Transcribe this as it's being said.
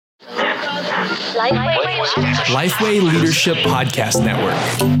Lifeway Leadership Podcast Network.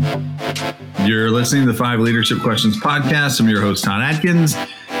 You're listening to the 5 Leadership Questions podcast. I'm your host, Todd Atkins.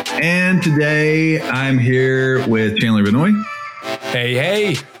 And today I'm here with Chandler Benoit.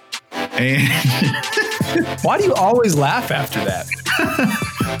 Hey. And why do you always laugh after that?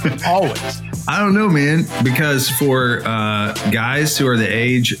 Always. I don't know, man, because for guys who are the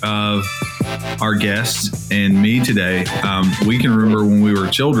age of our guests and me today, we can remember when we were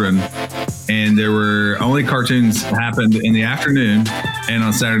children and there were only cartoons happened in the afternoon and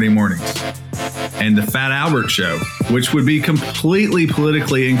on Saturday mornings. And the Fat Albert Show, which would be completely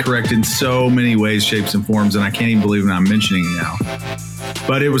politically incorrect in so many ways, shapes, and forms, and I can't even believe I'm mentioning it now.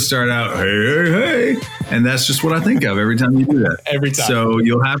 But it would start out, hey, and that's just what I think of every time you do that. Every time. So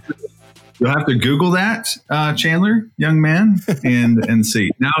you'll have to Google that, Chandler, young man, and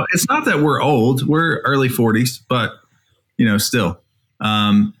see. Now, it's not that we're old; we're early 40s, but still.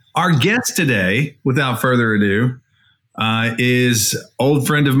 Our guest today, without further ado, is old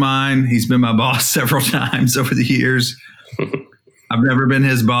friend of mine. He's been my boss several times over the years. I've never been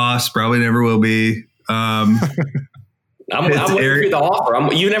his boss, probably never will be. I'm waiting for the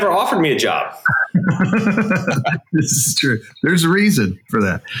offer. You never offered me a job. This is true. There's a reason for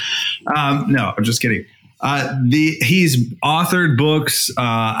that. No, I'm just kidding. He's authored books,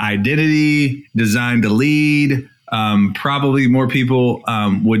 Identity, Designed to Lead. Probably more people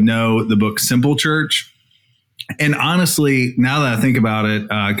would know the book Simple Church. And honestly, now that I think about it,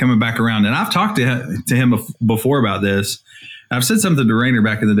 coming back around, and I've talked to him before about this. I've said something to Rainer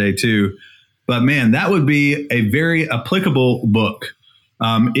back in the day too. But man, that would be a very applicable book.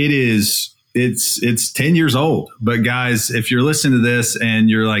 It's 10 years old. But guys, if you're listening to this and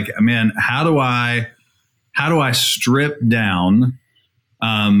you're like, man, how do I strip down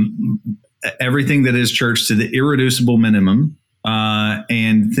everything that is church to the irreducible minimum,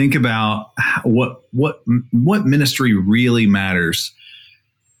 and think about what ministry really matters?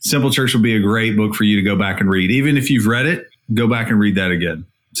 Simple Church will be a great book for you to go back and read. Even if you've read it, go back and read that again.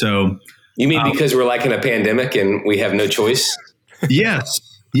 So you mean because we're like in a pandemic and we have no choice? Yes.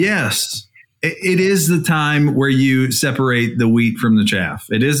 It is the time where you separate the wheat from the chaff.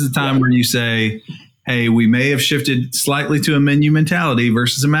 It is the time where you say, hey, we may have shifted slightly to a menu mentality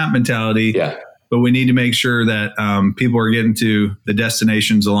versus a map mentality. Yeah. But we need to make sure that people are getting to the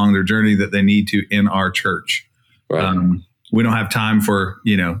destinations along their journey that they need to in our church. Right. We don't have time for,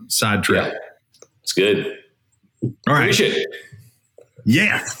 side trip. Yeah. It's good. All right. Appreciate it.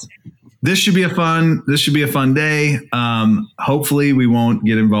 Yes. This should be a fun day. Hopefully we won't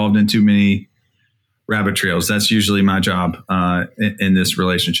get involved in too many rabbit trails. That's usually my job in this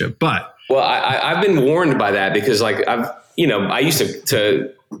relationship. But I've been warned by that because I used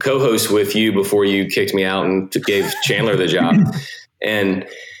to co-host with you before you kicked me out and gave Chandler the job. And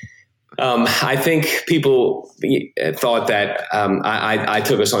I think people thought that I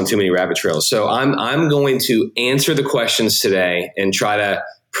took us on too many rabbit trails. So I'm going to answer the questions today and try to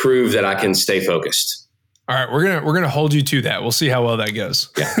prove that I can stay focused. All right, we're gonna hold you to that. We'll see how well that goes.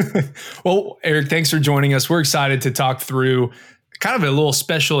 Yeah. Well, Eric, thanks for joining us. We're excited to talk through kind of a little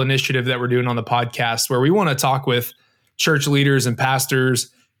special initiative that we're doing on the podcast where we want to talk with church leaders and pastors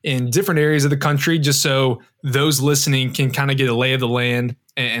in different areas of the country, just so those listening can kind of get a lay of the land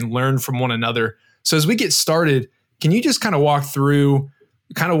and learn from one another. So as we get started, can you just kind of walk through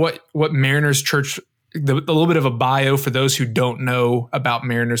kind of what Mariners Church, a little bit of a bio for those who don't know about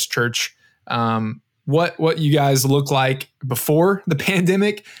Mariners Church, what you guys look like before the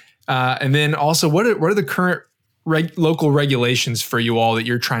pandemic, and then also what are the current local regulations for you all that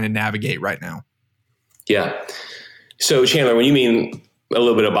you're trying to navigate right now? Yeah. So Chandler, when you mean a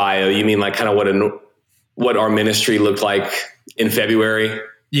little bit of bio, you mean like kind of what our ministry looked like in February?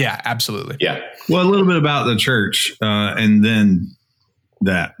 Yeah, absolutely. Yeah. Well, a little bit about the church, and then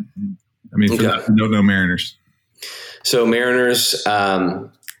that. I mean, for those who don't know Mariners. So Mariners,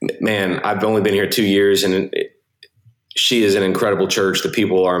 man, I've only been here 2 years, and she is an incredible church. The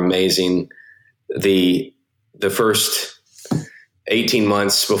people are amazing. The first 18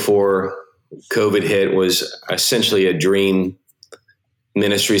 months before COVID hit was essentially a dream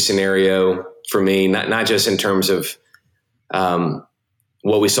ministry scenario for me, not just in terms of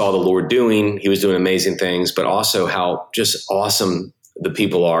what we saw the Lord doing. He was doing amazing things, but also how just awesome the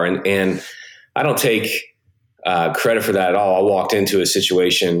people are. And I don't take credit for that at all. I walked into a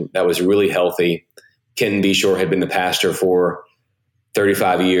situation that was really healthy. Kenton Beshore had been the pastor for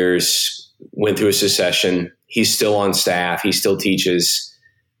 35 years, went through a succession. He's still on staff. He still teaches.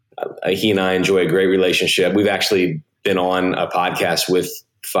 He and I enjoy a great relationship. We've actually been on a podcast with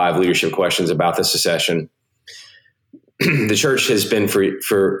 5 Leadership Questions about the succession. the church has been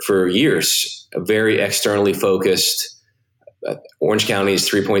for years very externally focused. Orange County is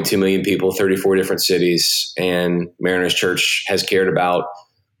 3.2 million people, 34 different cities, and Mariners Church has cared about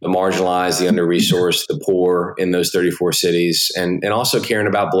the marginalized, the under-resourced, the poor in those 34 cities, and also caring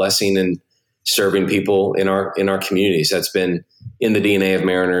about blessing and serving people in our communities. That's been in the DNA of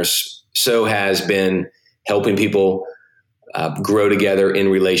Mariners. So has been helping people grow together in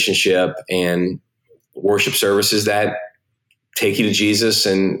relationship and worship services that take you to Jesus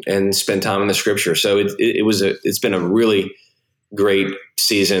and spend time in the Scripture. So it's been a really great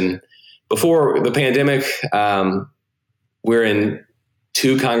season. Before the pandemic, we're in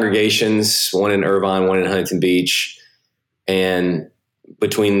 2 congregations, one in Irvine, one in Huntington Beach. And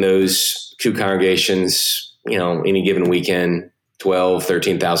between those 2 congregations, any given weekend, 12,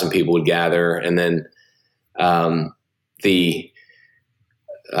 13,000 people would gather. And then the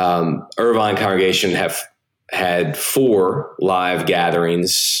Irvine congregation have had 4 live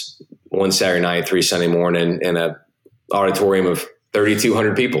gatherings, one Saturday night, 3 Sunday morning, and a auditorium of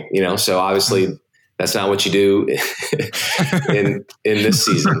 3,200 people, so obviously that's not what you do in this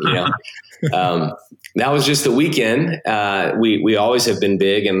season, that was just the weekend. We always have been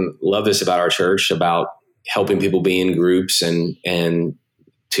big and love this about our church, about helping people be in groups and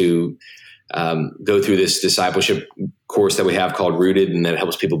to go through this discipleship course that we have called Rooted, and that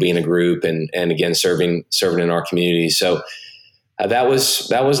helps people be in a group and again, serving in our community. So that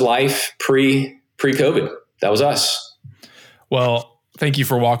was life pre-COVID. That was us. Well, thank you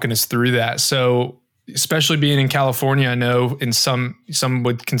for walking us through that. So, especially being in California, I know in some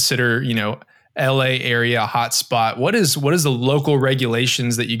would consider, LA area a hot spot. What is the local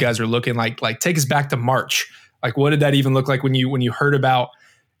regulations that you guys are looking like? Like, take us back to March. Like, what did that even look like when you heard about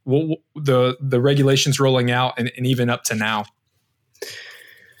the regulations rolling out and even up to now?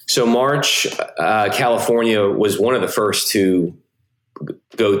 So March, California was one of the first to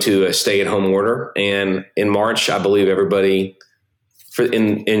go to a stay-at-home order, and in March, I believe everybody,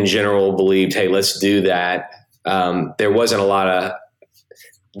 in general, believed, hey, let's do that. There wasn't a lot of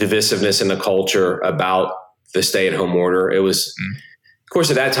divisiveness in the culture about the stay-at-home order. It was, of course,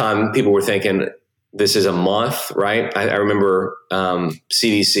 at that time, people were thinking this is a month, right? I remember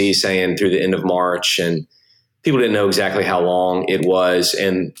CDC saying through the end of March, and people didn't know exactly how long it was,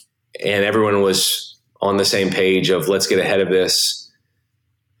 and everyone was on the same page of let's get ahead of this.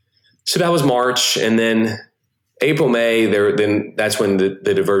 So that was March, and then April, May, then that's when the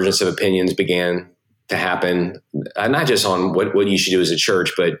divergence of opinions began to happen. Not just on what you should do as a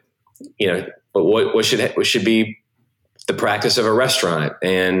church, but what should be the practice of a restaurant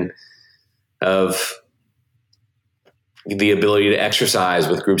and of the ability to exercise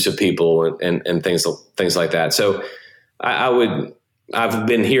with groups of people and things like that. So I've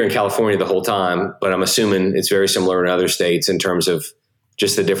been here in California the whole time, but I'm assuming it's very similar in other states in terms of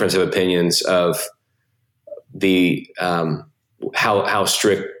just the difference of opinions of the how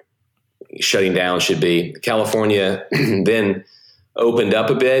strict shutting down should be. California then opened up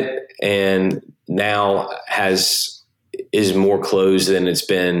a bit and now is more closed than it's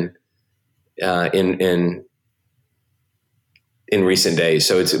been in recent days.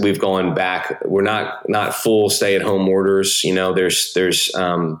 So we've gone back. We're not full stay-at-home orders. There's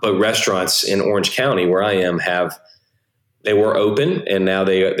but restaurants in Orange County where I am they were open, and now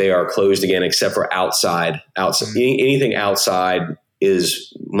they are closed again, except for outside. Anything outside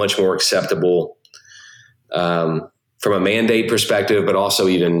is much more acceptable from a mandate perspective, but also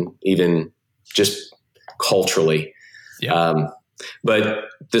even just culturally. Yeah. But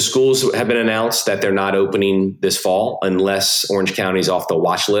the schools have been announced that they're not opening this fall unless Orange County is off the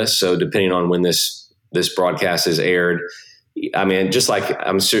watch list. So depending on when this broadcast is aired, I mean, just like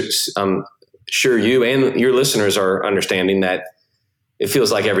I'm sure you and your listeners are understanding that it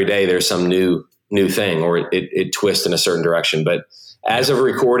feels like every day there's some new thing, or it twists in a certain direction. But as of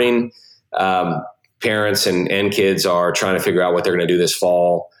recording, parents and kids are trying to figure out what they're going to do this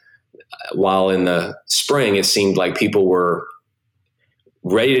fall. While in the spring, it seemed like people were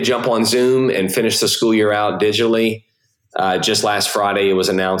ready to jump on Zoom and finish the school year out digitally. Just last Friday, it was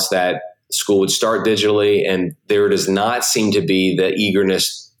announced that school would start digitally, and there does not seem to be the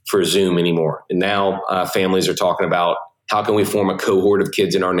eagerness for Zoom anymore. And now families are talking about, how can we form a cohort of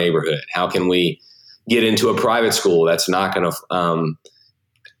kids in our neighborhood? How can we get into a private school that's not going to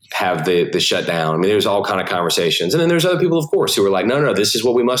have the shutdown? I mean, there's all kind of conversations. And then there's other people, of course, who are like, no, this is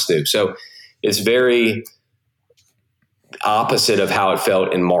what we must do. So it's very opposite of how it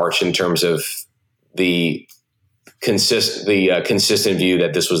felt in March in terms of the consistent view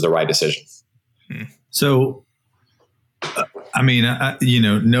that this was the right decision. So I mean,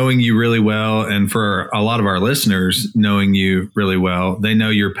 knowing you really well, and for a lot of our listeners, knowing you really well, they know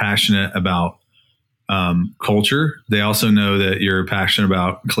you're passionate about culture. They also know that you're passionate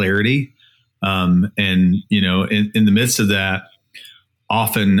about clarity. And, in the midst of that,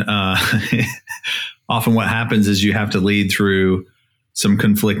 often what happens is you have to lead through some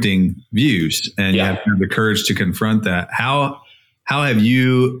conflicting views, and you have to have the courage to confront that. How have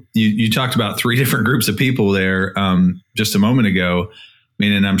you talked about 3 different groups of people there just a moment ago. I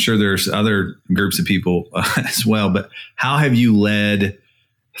mean, and I'm sure there's other groups of people as well, but how have you led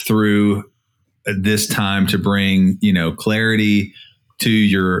through this time to bring, clarity to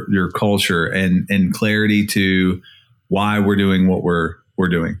your culture and clarity to why we're doing what we're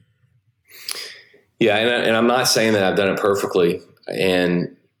doing? Yeah. And I'm not saying that I've done it perfectly,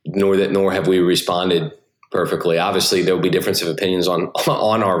 and nor have we responded perfectly. Obviously there will be difference of opinions on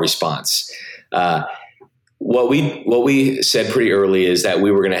our response. What we said pretty early is that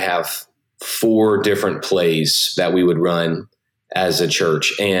we were going to have 4 different plays that we would run as a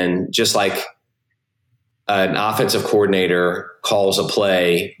church. And just like an offensive coordinator calls a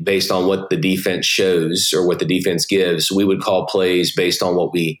play based on what the defense shows or what the defense gives, we would call plays based on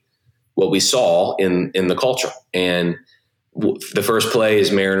what we saw in the culture. And the first play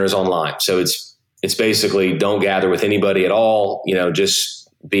is Mariners Online. So it's basically don't gather with anybody at all, just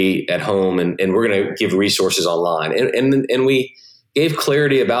be at home, and we're going to give resources online. And we gave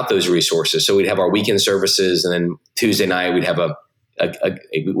clarity about those resources. So we'd have our weekend services, and then Tuesday night we'd have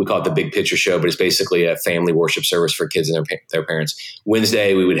we call it the Big Picture Show, but it's basically a family worship service for kids and their parents.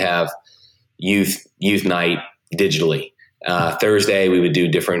 Wednesday we would have youth night digitally. Thursday we would do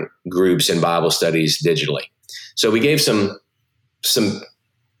different groups and Bible studies digitally. So we gave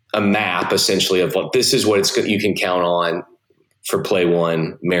a map essentially of what this is what you can count on for play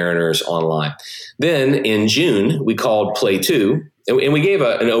 1, Mariners Online. Then in June, we called play 2, and we gave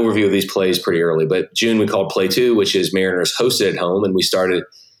an overview of these plays pretty early, but June we called play 2, which is Mariners hosted at home. And we started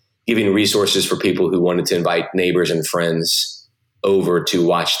giving resources for people who wanted to invite neighbors and friends over to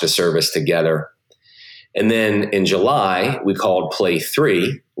watch the service together. And then in July, we called play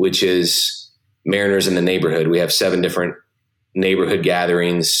 3, which is Mariners in the neighborhood. We have 7 different neighborhood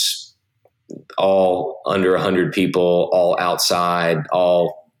gatherings, all under 100 people, all outside,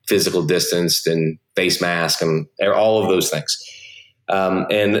 all physical distanced and face mask and all of those things.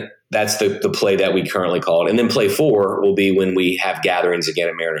 And that's the play that we currently call it. And then play 4 will be when we have gatherings again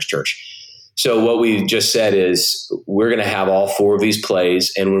at Mariners Church. So what we just said is we're going to have all 4 of these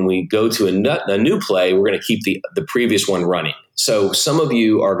plays. And when we go to a new play, we're going to keep the previous one running. So some of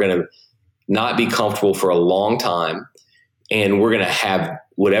you are going to not be comfortable for a long time, and we're going to have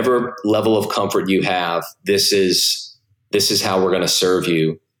whatever level of comfort you have. This is how we're going to serve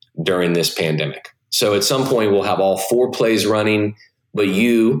you during this pandemic. So at some point we'll have all 4 plays running, but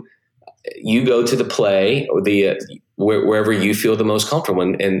you go to the play or wherever you feel the most comfortable.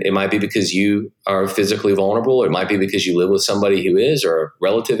 And it might be because you are physically vulnerable, or it might be because you live with somebody who is, or a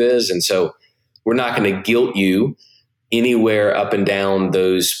relative is. And so we're not going to guilt you anywhere up and down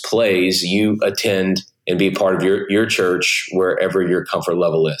those plays. You attend and be part of your church wherever your comfort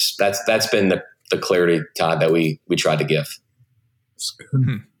level is. That's been the clarity, Todd, that we tried to give.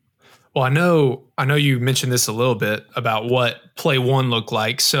 Well, I know you mentioned this a little bit about what play 1 looked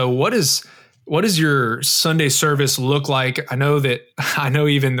like. So what does your Sunday service look like? I know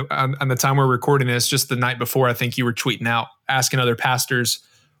even on the time we're recording this, just the night before, I think you were tweeting out, asking other pastors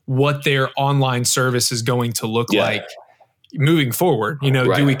what their online service is going to look like moving forward.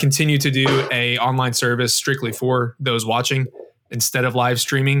 Right. Do we continue to do a online service strictly for those watching instead of live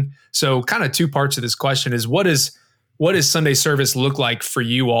streaming? So kind of 2 parts of this question is what does Sunday service look like for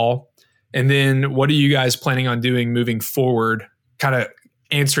you all? And then what are you guys planning on doing moving forward? Kind of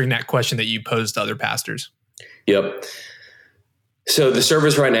answering that question that you posed to other pastors. Yep. So the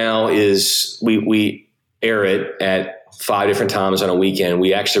service right now is we air it at 5 different times on a weekend.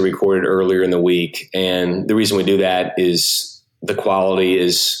 We actually recorded earlier in the week. And the reason we do that is the quality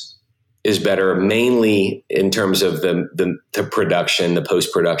is better, mainly in terms of the production, the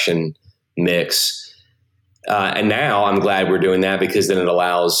post-production mix. And now I'm glad we're doing that, because then it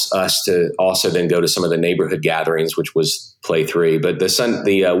allows us to also then go to some of the neighborhood gatherings, which was play 3. But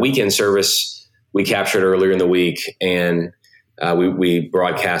the weekend service we captured earlier in the week, and we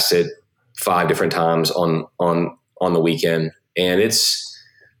broadcast it 5 different times on the weekend. And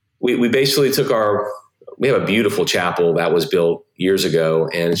we basically we have a beautiful chapel that was built years ago,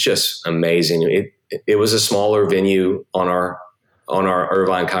 and it's just amazing. It was a smaller venue on our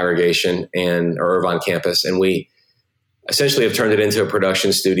Irvine congregation and our Irvine campus. And we essentially have turned it into a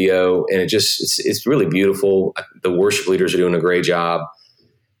production studio, and it's really beautiful. The worship leaders are doing a great job.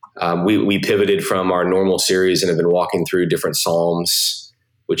 We pivoted from our normal series and have been walking through different Psalms,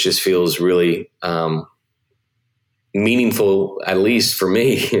 which just feels really meaningful, at least for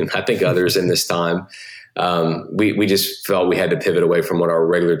me, and I think others in this time. We just felt we had to pivot away from what our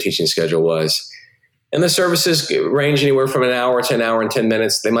regular teaching schedule was. And the services range anywhere from an hour to an hour and 10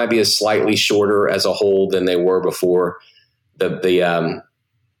 minutes. They might be slightly shorter as a whole than they were before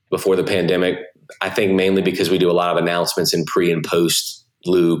the pandemic. I think mainly because we do a lot of announcements in pre and post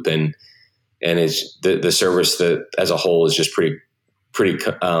loop, and it's the service that as a whole is just pretty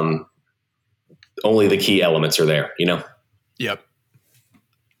only the key elements are there, Yep.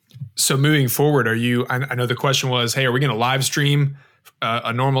 So moving forward, I know the question was, hey, are we going to live stream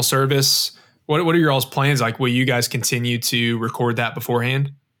a normal service? What are your all's plans? Like, will you guys continue to record that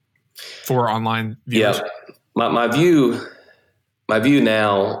beforehand for online viewers? Yeah. My view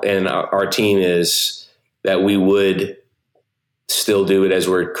now and our team is that we would still do it as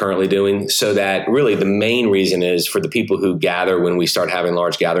we're currently doing, so that really the main reason is for the people who gather when we start having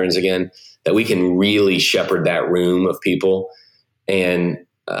large gatherings again, that we can really shepherd that room of people and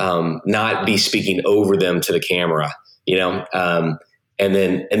not be speaking over them to the camera, and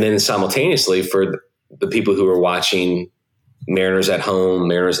then simultaneously for the people who are watching Mariners at home,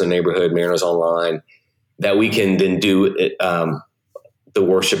 Mariners in the neighborhood, Mariners online, that we can then do the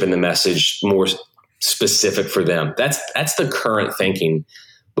worship and the message more specific for them. That's the current thinking,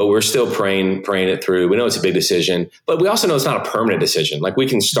 but we're still praying it through. We know it's a big decision, but we also know it's not a permanent decision. Like, we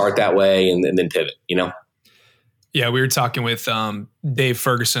can start that way and then pivot, Yeah, we were talking with Dave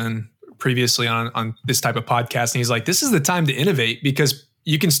Ferguson previously on this type of podcast, and he's like, this is the time to innovate because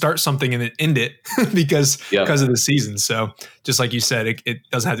you can start something and then end it because of the season. So just like you said, it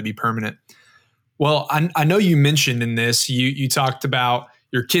doesn't have to be permanent. Well, I know you mentioned in this, you talked about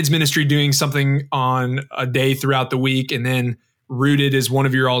your kids ministry doing something on a day throughout the week, and then Rooted is one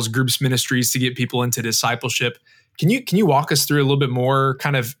of your all's groups ministries to get people into discipleship. Can you walk us through a little bit more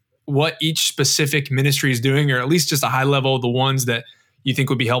kind of what each specific ministry is doing, or at least just a high level of the ones that you think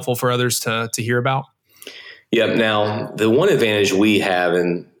would be helpful for others to hear about? Yep. Now, the one advantage we have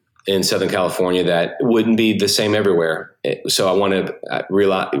in Southern California that wouldn't be the same everywhere. So I want to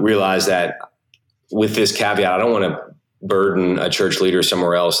realize that with this caveat, I don't want to burden a church leader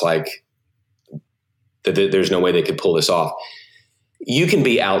somewhere else like that. There's no way they could pull this off. You can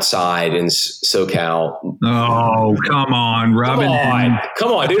be outside in SoCal. Oh, come on, Robin.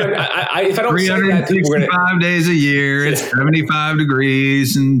 Come on, dude. If I don't say that, 365 days a year, it's 75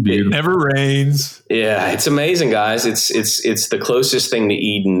 degrees and beautiful. It never rains. Yeah, it's amazing, guys. It's the closest thing to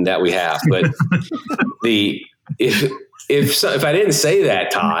Eden that we have. But if I didn't say that,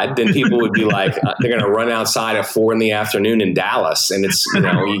 Todd, then people would be like, they're going to run outside at 4 p.m. in Dallas, and it's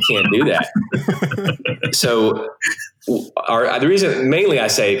you can't do that. So the reason mainly I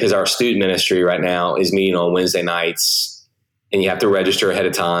say, because our student ministry right now is meeting on Wednesday nights, and you have to register ahead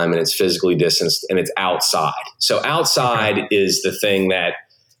of time, and it's physically distanced, and it's outside. So outside is the thing that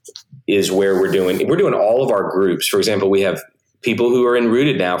is where we're doing all of our groups. For example, we have people who are in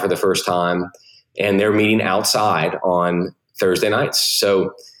Rooted now for the first time, and they're meeting outside on Thursday nights.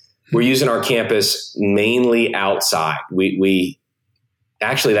 So we're using our campus mainly outside. We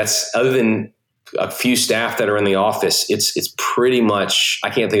actually, that's other than a few staff that are in the office, it's pretty much, I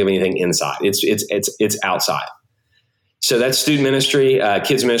can't think of anything inside. It's outside. So that's student ministry,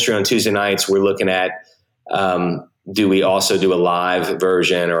 kids ministry on Tuesday nights. We're looking at, do we also do a live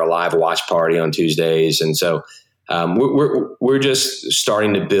version or a live watch party on Tuesdays? And so we're just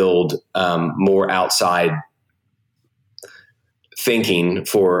starting to build more outside thinking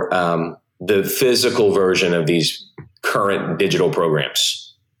for the physical version of these current digital programs.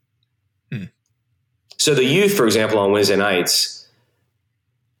 So the youth, for example, on Wednesday nights,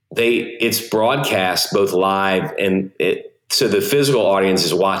 it's broadcast both live so the physical audience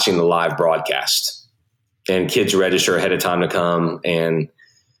is watching the live broadcast, and kids register ahead of time to come, and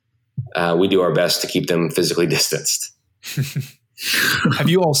we do our best to keep them physically distanced. Have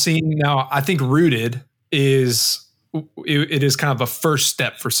you all seen now? I think Rooted is kind of a first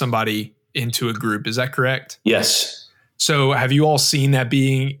step for somebody into a group. Is that correct? Yes. So have you all seen that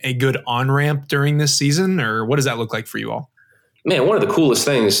being a good on-ramp during this season, or what does that look like for you all? Man, one of the coolest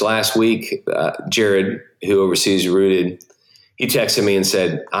things last week, Jared, who oversees Rooted, he texted me and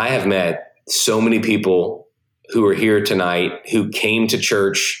said, I have met so many people who are here tonight who came to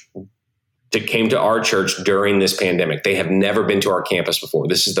our church during this pandemic. They have never been to our campus before.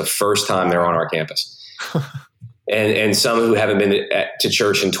 This is the first time they're on our campus. and some who haven't been to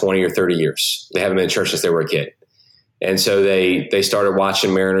church in 20 or 30 years. They haven't been to church since they were a kid. And so they started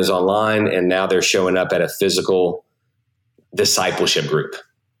watching Mariners online, and now they're showing up at a physical discipleship group.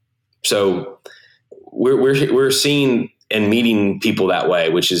 So we're seeing and meeting people that way,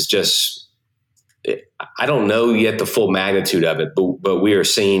 which is just, I don't know yet the full magnitude of it, but we are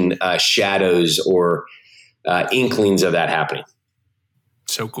seeing shadows or inklings of that happening.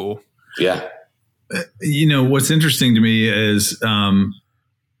 So cool. Yeah. What's interesting to me is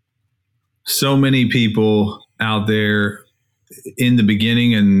so many people out there in the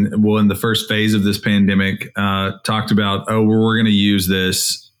beginning and in the first phase of this pandemic talked about, we're going to use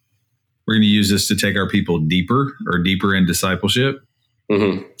this. We're going to use this to take our people deeper in discipleship.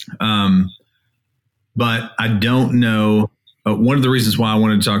 Mm-hmm. But I don't know. One of the reasons why I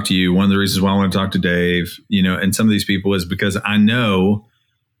wanted to talk to you, one of the reasons why I want to talk to Dave, and some of these people is because I know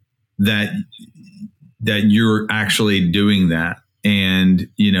that you're actually doing that and,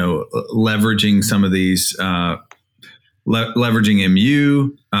 leveraging some of these, leveraging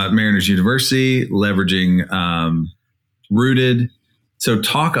MU, Mariners University, leveraging Rooted. So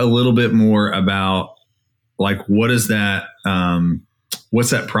talk a little bit more about what is that, what's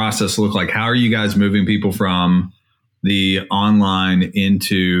that process look like? How are you guys moving people from the online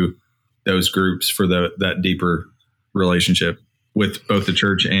into those groups for that deeper relationship with both the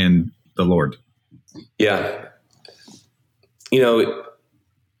church and the Lord? Yeah.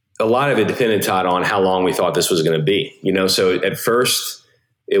 A lot of it depended, Todd, on how long we thought this was going to be, so at first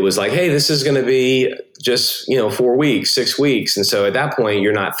it was like, hey, this is going to be just, 4 weeks, 6 weeks. And so at that point,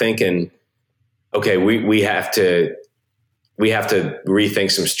 you're not thinking, okay, we have to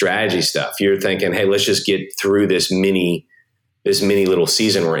rethink some strategy stuff. You're thinking, hey, let's just get through this mini little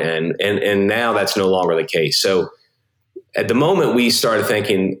season we're in. And now that's no longer the case. So at the moment we started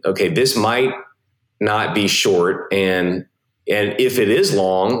thinking, okay, this might not be short. And if it is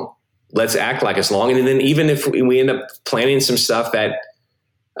long, let's act like it's long. And then even if we end up planning some stuff that,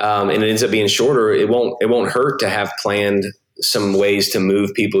 and it ends up being shorter, it won't hurt to have planned some ways to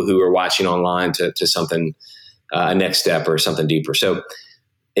move people who are watching online to something, a next step or something deeper. So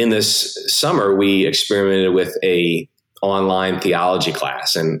in this summer, we experimented with a online theology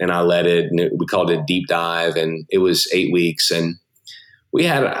class and I led it, and we called it Deep Dive, and it was 8 weeks. And we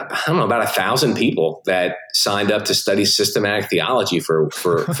had, about 1,000 people that signed up to study systematic theology for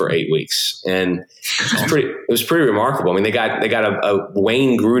 8 weeks. And it was pretty remarkable. I mean, they got a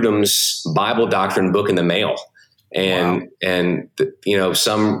Wayne Grudem's Bible doctrine book in the mail, and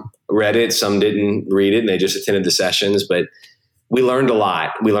some read it, some didn't read it, and they just attended the sessions. But we learned a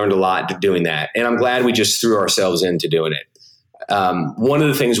lot. We learned a lot doing that, and I'm glad we just threw ourselves into doing it. One of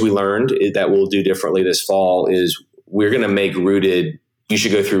the things we learned that we'll do differently this fall is we're going to make Rooted. You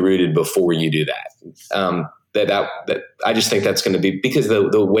should go through Rooted before you do that. That I just think that's going to be, because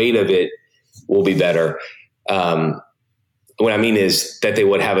the weight of it will be better. What I mean is that they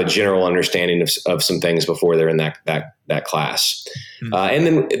would have a general understanding of some things before they're in that class. Mm-hmm. And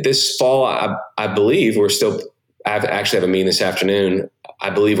then this fall, I believe I actually have a meeting this afternoon. I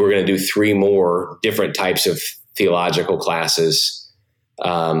believe we're going to do 3 more different types of theological classes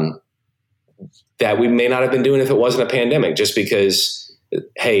that we may not have been doing if it wasn't a pandemic, just because,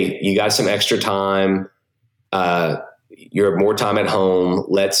 hey, you got some extra time. You're more time at home.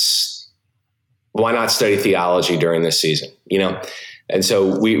 Why not study theology during this season? And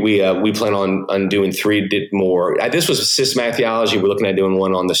so we plan on doing 3 more. This was systematic theology. We're looking at doing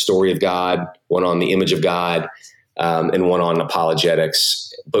one on the story of God, one on the image of God, and one on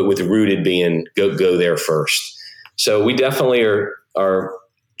apologetics, but with Rooted being go there first. So we definitely are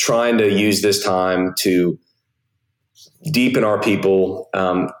trying to use this time to deepen our people,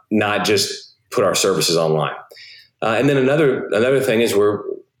 not just put our services online. And then another thing is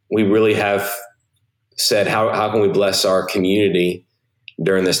we really have said, how can we bless our community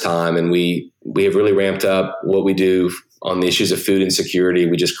during this time? And we have really ramped up what we do on the issues of food insecurity.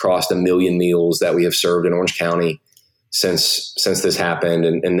 We just crossed 1 million meals that we have served in Orange County since this happened.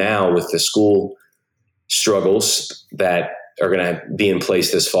 And now with the school struggles that are going to be in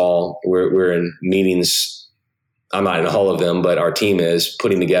place this fall, we're in meetings. I'm not in all of them, but our team is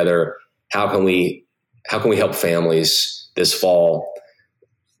putting together, how can we help families this fall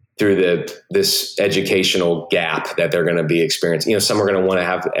through this educational gap that they're going to be experiencing. Some are going to want to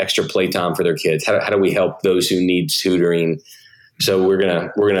have extra playtime for their kids. How do we help those who need tutoring? So we're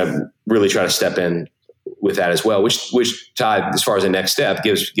gonna really try to step in with that as well, which Todd, as far as the next step,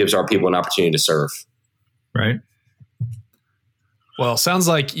 gives our people an opportunity to serve. Right. Well, sounds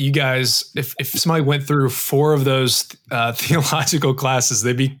like you guys, if somebody went through 4 of those theological classes,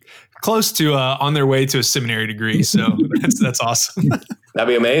 they'd be close to on their way to a seminary degree. So that's awesome. That'd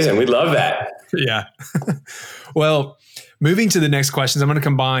be amazing. We'd love that. Yeah. Well, moving to the next questions, I'm going to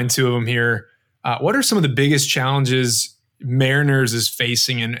combine two of them here. What are some of the biggest challenges Mariners is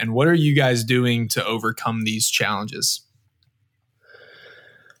facing, and what are you guys doing to overcome these challenges?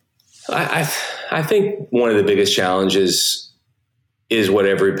 I think one of the biggest challenges is what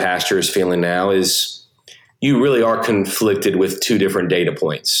every pastor is feeling now is you really are conflicted with two different data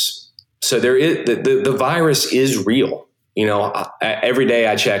points. So there is the virus is real. Every day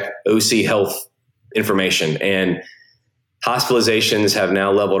I check OC Health information, and hospitalizations have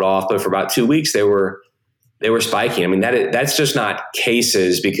now leveled off, but for about 2 weeks they were spiking. I mean, that's just not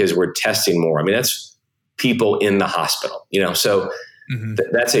cases because we're testing more. I mean, that's people in the hospital, so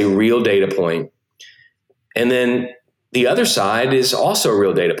that's a real data point. And then the other side is also a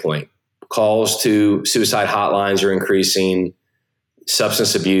real data point. Calls to suicide hotlines are increasing,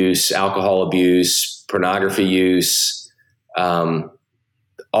 substance abuse, alcohol abuse, pornography use,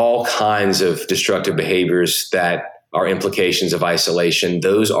 all kinds of destructive behaviors that are implications of isolation.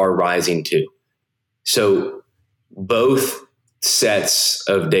 Those are rising too. So both sets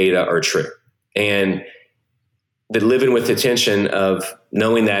of data are true. And living with the tension of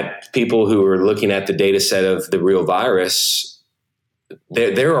knowing that people who are looking at the data set of the real virus,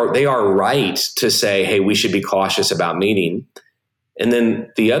 they are right to say, hey, we should be cautious about meeting. And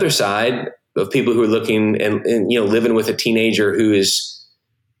then the other side of people who are looking and living with a teenager who is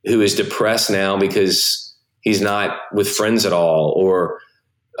depressed now because he's not with friends at all, or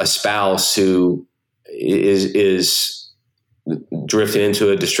a spouse who is drifting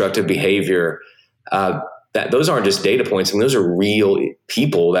into a destructive behavior. That those aren't just data points. I mean, those are real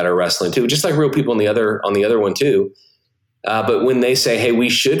people that are wrestling too, just like real people on the other one too. But when they say, hey, we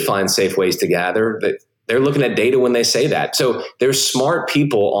should find safe ways to gather, that they're looking at data when they say that. So there's smart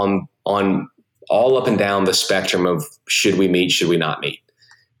people on all up and down the spectrum of should we meet, should we not meet.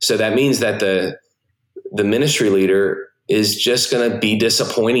 So that means that the ministry leader is just going to be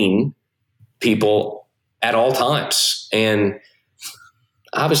disappointing people at all times. And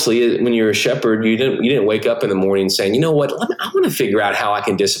obviously, when you're a shepherd, you didn't wake up in the morning saying, you know what, I want to figure out how I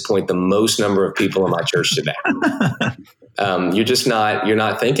can disappoint the most number of people in my church today. You're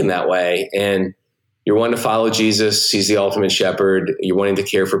not thinking that way. And you're wanting to follow Jesus. He's the ultimate shepherd. You're wanting to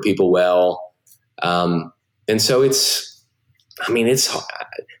care for people well. And so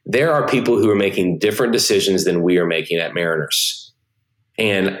there are people who are making different decisions than we are making at Mariners,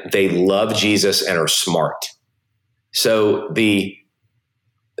 and they love Jesus and are smart. So the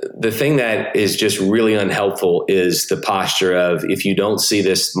thing that is just really unhelpful is the posture of, if you don't see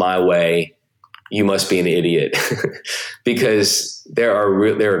this my way, you must be an idiot. Because there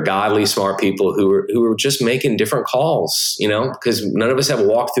are godly, smart people who are just making different calls, because none of us have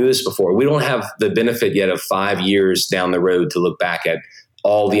walked through this before. We don't have the benefit yet of 5 years down the road to look back at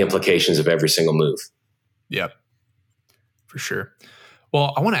all the implications of every single move. Yep, for sure.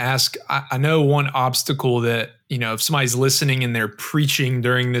 Well, I want to ask, I know one obstacle that, if somebody's listening and they're preaching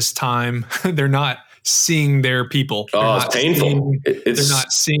during this time, they're not seeing their people. It's painful. They're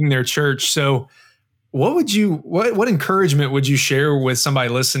not seeing their church. So what encouragement would you share with somebody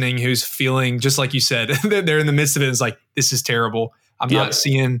listening who's feeling, just like you said, they're in the midst of it? It's like, this is terrible. I'm not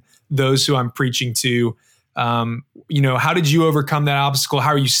seeing those who I'm preaching to. How did you overcome that obstacle? How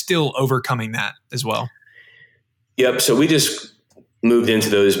are you still overcoming that as well? Yep. So we just moved into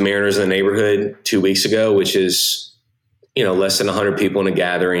those Mariners in the neighborhood 2 weeks ago, which is, less than 100 people in a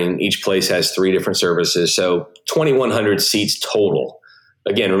gathering. Each place has 3 different services. So 2,100 seats total.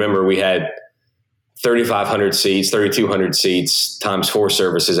 Again, remember, we had 3,500 seats, 3,200 seats times 4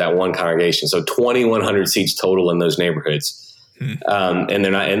 services at one congregation. So 2,100 seats total in those neighborhoods. And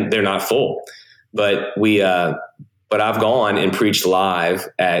they're not full, but I've gone and preached live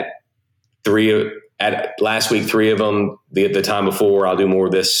at last week, 3 of them. The time before, I'll do more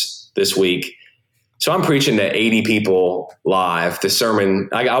this week. So I'm preaching to 80 people live. The sermon,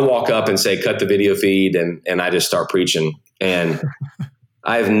 I walk up and say, cut the video feed, and I just start preaching. And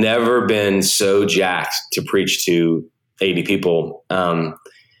I've never been so jacked to preach to 80 people.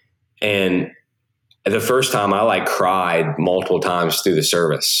 And the first time I cried multiple times through the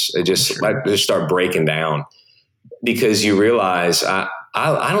service. I just start breaking down, because you realize I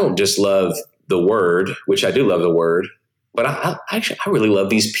don't just love the word, which I do love the word, but I really love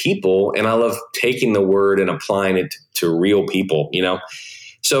these people, and I love taking the word and applying it to real people,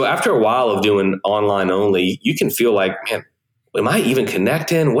 So after a while of doing online only, you can feel like, man, am I even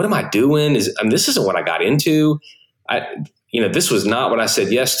connecting? What am I doing? This isn't what I got into. This was not what I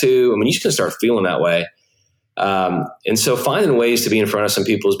said yes to. You just can start feeling that way. And so finding ways to be in front of some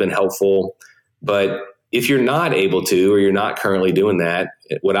people has been helpful, but if you're not able to, or you're not currently doing that,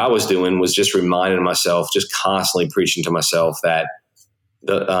 what I was doing was just reminding myself, just constantly preaching to myself that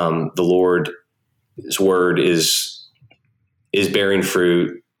the Lord's word is bearing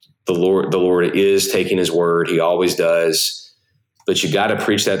fruit. The Lord is taking his word. He always does, but you got to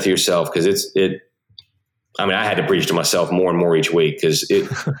preach that to yourself. Cause I had to preach to myself more and more each week, cause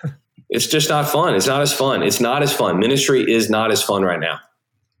it's just not fun. It's not as fun. It's not as fun. Ministry is not as fun right now.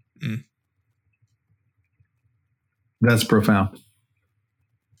 Mm. That's profound.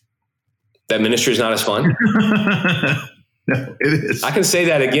 That ministry is not as fun. No, it is. I can say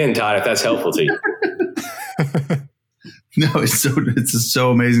that again, Todd, if that's helpful to you. No, it's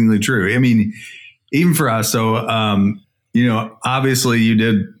so amazingly true. I mean, even for us. So, obviously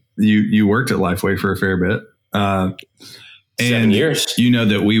you worked at Lifeway for a fair bit. 7 years. You know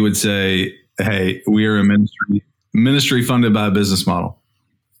that we would say, hey, we are a ministry funded by a business model.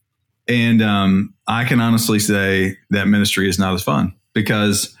 And I can honestly say that ministry is not as fun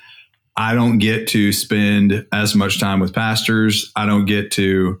because I don't get to spend as much time with pastors. I don't get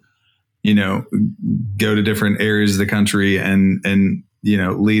to, go to different areas of the country and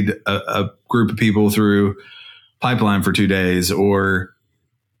lead a group of people through pipeline for 2 days, or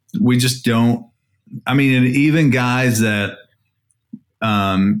we just don't. I mean, and even guys that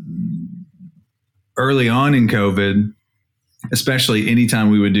early on in COVID, especially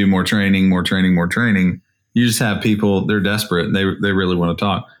anytime we would do more training, you just have people, they're desperate. They really want to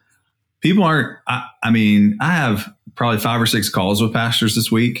talk. People aren't, I have probably 5 or 6 calls with pastors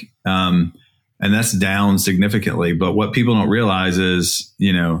this week. And that's down significantly. But what people don't realize is,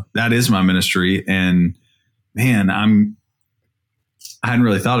 that is my ministry. And man, I hadn't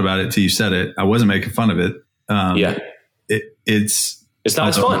really thought about it till you said it. I wasn't making fun of it. It's not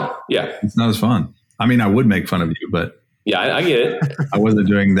as fun. Yeah. It's not as fun. I mean, I would make fun of you, but yeah, I get it. I wasn't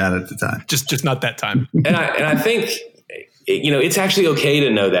doing that at the time. Just not that time. And I think, it's actually okay to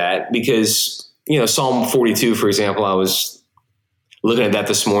know that because, Psalm 42, for example, I was looking at that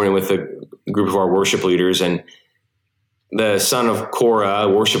this morning with a group of our worship leaders, and the son of Korah,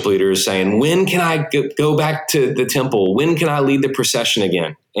 worship leader, is saying, when can I go back to the temple? When can I lead the procession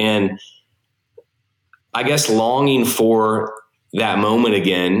again? And I guess longing for that moment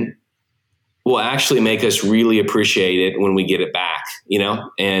again will actually make us really appreciate it when we get it back,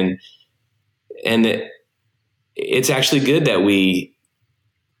 and it's actually good that we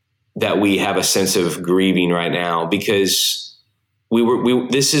have a sense of grieving right now, because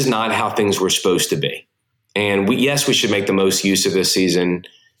this is not how things were supposed to be. And we should make the most use of this season,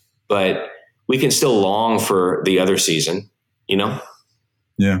 but we can still long for the other season,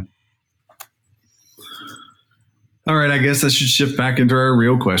 Yeah. All right. I guess I should shift back into our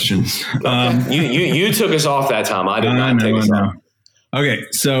real questions. You took us off that time. I did not take us off. Okay.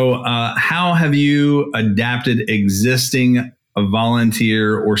 So, how have you adapted existing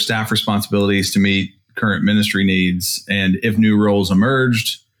volunteer or staff responsibilities to meet current ministry needs? And if new roles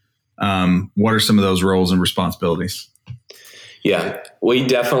emerged, what are some of those roles and responsibilities? Yeah, we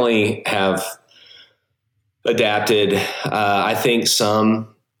definitely have adapted. I think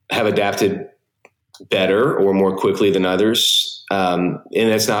some have adapted better or more quickly than others. And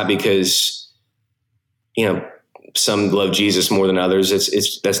that's not because, some love Jesus more than others.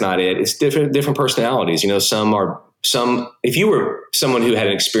 That's not it. It's different personalities. If you were someone who had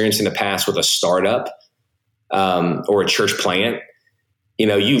an experience in the past with a startup, or a church plant,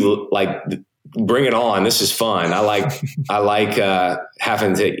 you like, bring it on. This is fun. I like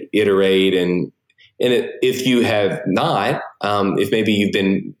having to iterate and if you have not, if maybe you've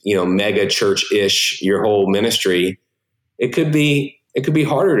been, mega church-ish your whole ministry, it could be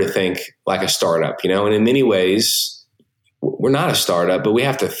harder to think like a startup, and in many ways we're not a startup, but we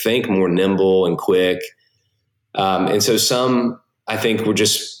have to think more nimble and quick. And so some, I think, were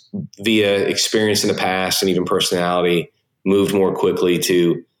just via experience in the past and even personality moved more quickly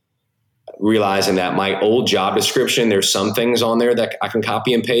to realizing that my old job description, there's some things on there that I can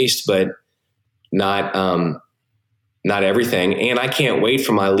copy and paste, but not everything. And I can't wait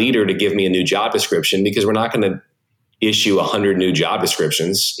for my leader to give me a new job description, because we're not going to issue 100 new job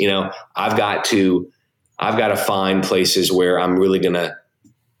descriptions. I've got to find places where I'm really going to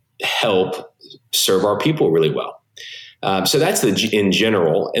help serve our people really well. So that's in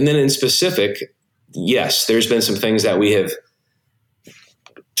general. And then in specific, yes, there's been some things that we have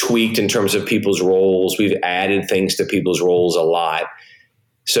tweaked in terms of people's roles. We've added things to people's roles a lot.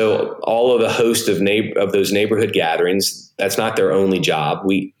 So all of the host of those neighborhood gatherings, that's not their only job.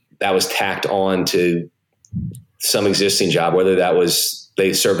 That was tacked on to some existing job, whether that was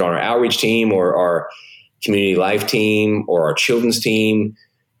they served on our outreach team or our community life team or our children's team.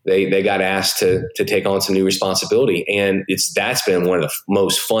 they got asked to take on some new responsibility. And that's been one of the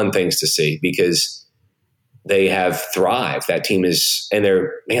most fun things to see, because they have thrived. That team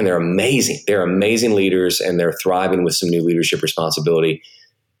they're amazing. They're amazing leaders, and they're thriving with some new leadership responsibility.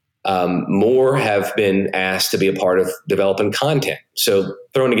 More have been asked to be a part of developing content. So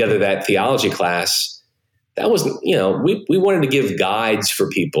throwing together that theology class, that was, we wanted to give guides for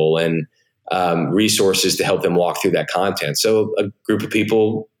people and resources to help them walk through that content. So a group of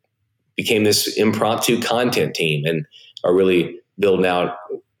people became this impromptu content team and are really building out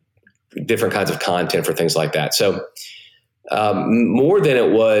different kinds of content for things like that. So more than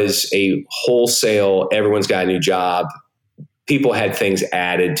it was a wholesale, everyone's got a new job, people had things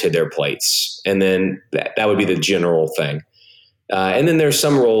added to their plates. And then that would be the general thing. And then there's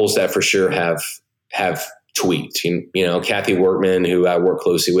some roles that for sure have tweaked. Kathy Workman, who I work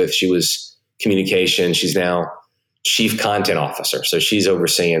closely with, she was communication. She's now chief content officer. So she's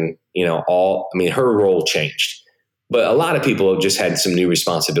overseeing, her role changed. But a lot of people have just had some new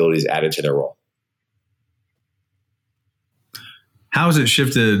responsibilities added to their role. How has it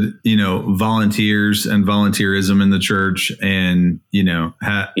shifted, volunteers and volunteerism in the church? And,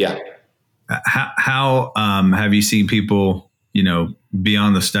 how have you seen people,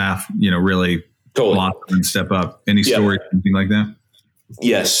 beyond the staff, really blossom and step up? Any stories, anything like that?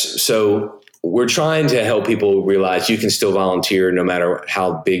 Yes. So we're trying to help people realize you can still volunteer no matter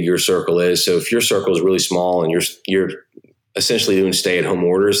how big your circle is. So if your circle is really small and you're essentially doing stay-at-home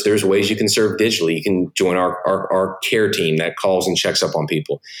orders, there's ways you can serve digitally. You can join our care team that calls and checks up on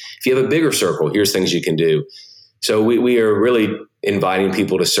people. If you have a bigger circle, here's things you can do. So we are really inviting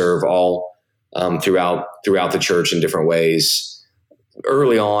people to serve all throughout the church in different ways.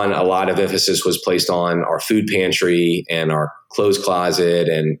 Early on, a lot of emphasis was placed on our food pantry and our clothes closet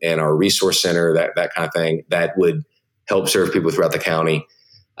and our resource center, that kind of thing that would help serve people throughout the county.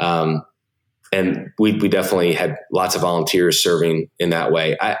 And we definitely had lots of volunteers serving in that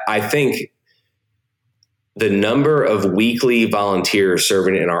way. I think the number of weekly volunteers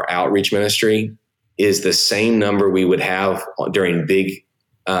serving in our outreach ministry is the same number we would have during big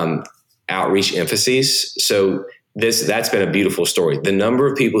outreach emphases. So that's been a beautiful story. The number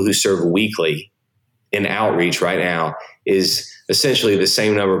of people who serve weekly in outreach right now is essentially the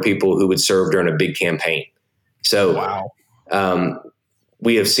same number of people who would serve during a big campaign. So wow.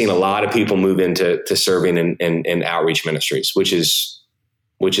 We have seen a lot of people move into serving in outreach ministries, which is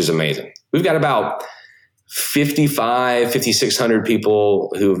amazing. We've got about 5,600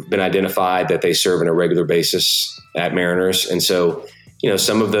 people who've been identified that they serve on a regular basis at Mariners. And so,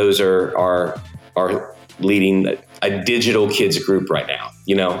 some of those are leading a digital kids group right now,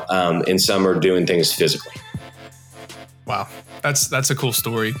 and some are doing things physically. Wow. That's a cool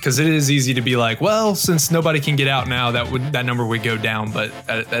story, because it is easy to be like, well, since nobody can get out now, that number would go down, but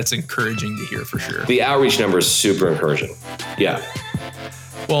that's encouraging to hear for sure. The outreach number is super encouraging. Yeah.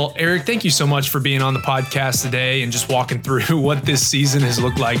 Well, Eric, thank you so much for being on the podcast today and just walking through what this season has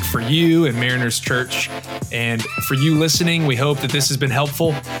looked like for you and Mariners Church. And for you listening, we hope that this has been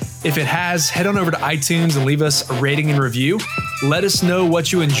helpful. If it has, head on over to iTunes and leave us a rating and review. Let us know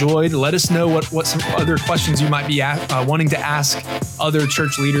what you enjoyed. Let us know what some other questions you might be wanting to ask other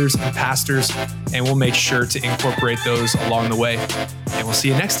church leaders and pastors, and we'll make sure to incorporate those along the way. And we'll see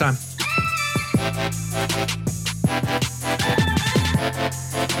you next time.